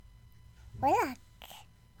Well,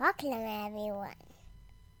 welcome everyone.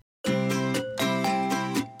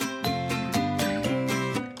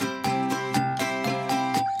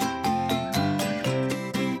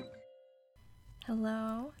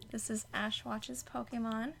 Hello, this is Ash Watches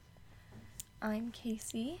Pokemon. I'm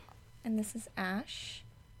Casey, and this is Ash.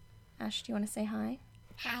 Ash, do you want to say hi?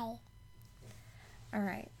 Hi.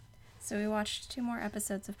 Alright, so we watched 2 more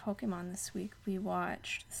episodes of Pokemon this week. We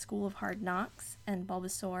watched The School of Hard Knocks and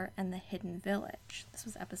Bulbasaur and the Hidden Village. This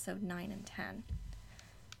was episode 9 and 10.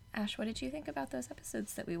 Ash, what did you think about those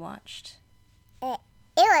episodes that we watched? It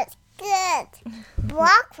was good.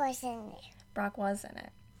 Brock was in it. Brock was in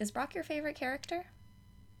it. Is Brock your favorite character?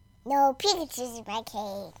 No, Pikachu's my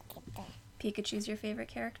character. Pikachu's your favorite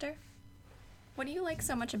character? What do you like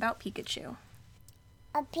so much about Pikachu?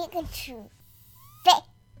 A Pikachu fit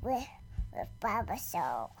with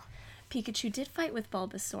Bulbasaur. Pikachu did fight with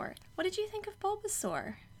Bulbasaur. What did you think of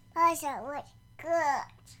Bulbasaur? Bulbasaur was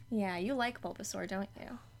good. Yeah, you like Bulbasaur, don't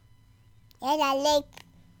you? And I like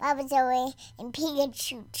Bulbasaur and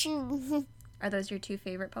Pikachu too. Are those your 2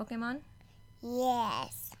 favorite Pokemon?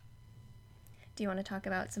 Yes. Do you want to talk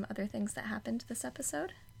about some other things that happened this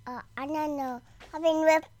episode? I don't know. I've been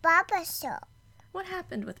with Bulbasaur. What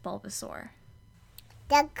happened with Bulbasaur?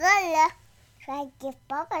 The girl tried to give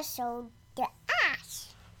Bulbasaur to Ash.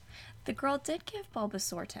 The girl did give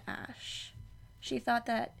Bulbasaur to Ash. She thought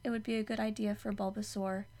that it would be a good idea for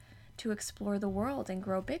Bulbasaur to explore the world and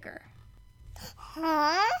grow bigger.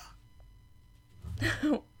 Huh?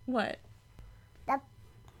 What? The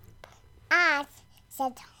Ash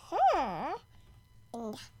said, huh?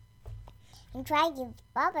 And tried to give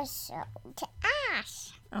Bulbasaur to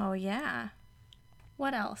Ash. Oh, yeah.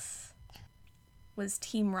 What else? Was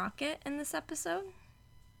Team Rocket in this episode?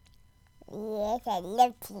 Yes, I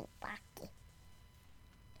love Team Rocket.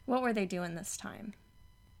 What were they doing this time?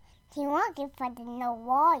 Team Rocket for the No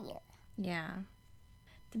Warrior. Yeah.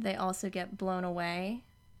 Did they also get blown away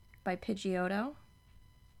by Pidgeotto?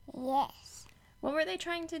 Yes. What were they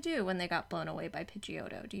trying to do when they got blown away by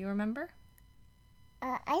Pidgeotto? Do you remember?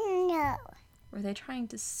 I don't know. Were they trying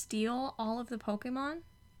to steal all of the Pokemon?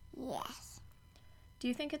 Yes. Do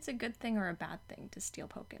you think it's a good thing or a bad thing to steal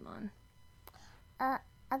Pokemon? A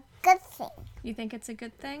good thing. You think it's a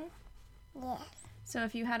good thing? Yes. So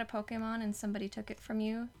if you had a Pokemon and somebody took it from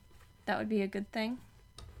you, that would be a good thing?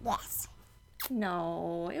 Yes.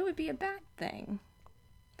 No, it would be a bad thing.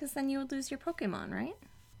 Because then you would lose your Pokemon, right?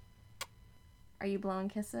 Are you blowing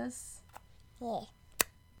kisses? Yeah.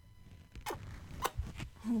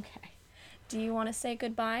 Okay. Do you want to say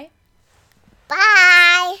goodbye?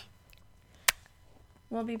 Bye.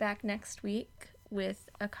 We'll be back next week with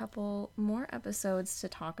a couple more episodes to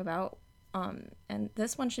talk about. And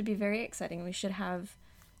this one should be very exciting. We should have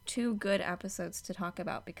 2 good episodes to talk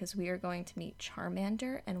about because we are going to meet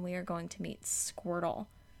Charmander and we are going to meet Squirtle.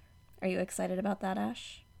 Are you excited about that,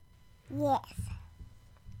 Ash? Yes.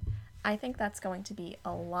 I think that's going to be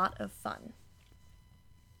a lot of fun.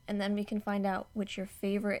 And then we can find out which your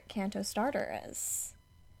favorite Kanto starter is.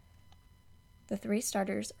 The 3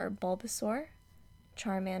 starters are Bulbasaur,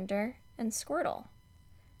 Charmander, and Squirtle.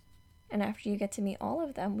 And after you get to meet all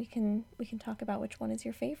of them, we can talk about which one is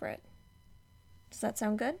your favorite. Does that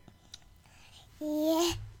sound good?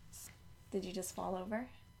 Yeah. Did you just fall over?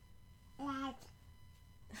 Yes.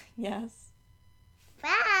 Yes.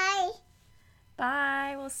 Bye.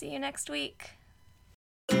 Bye. We'll see you next week.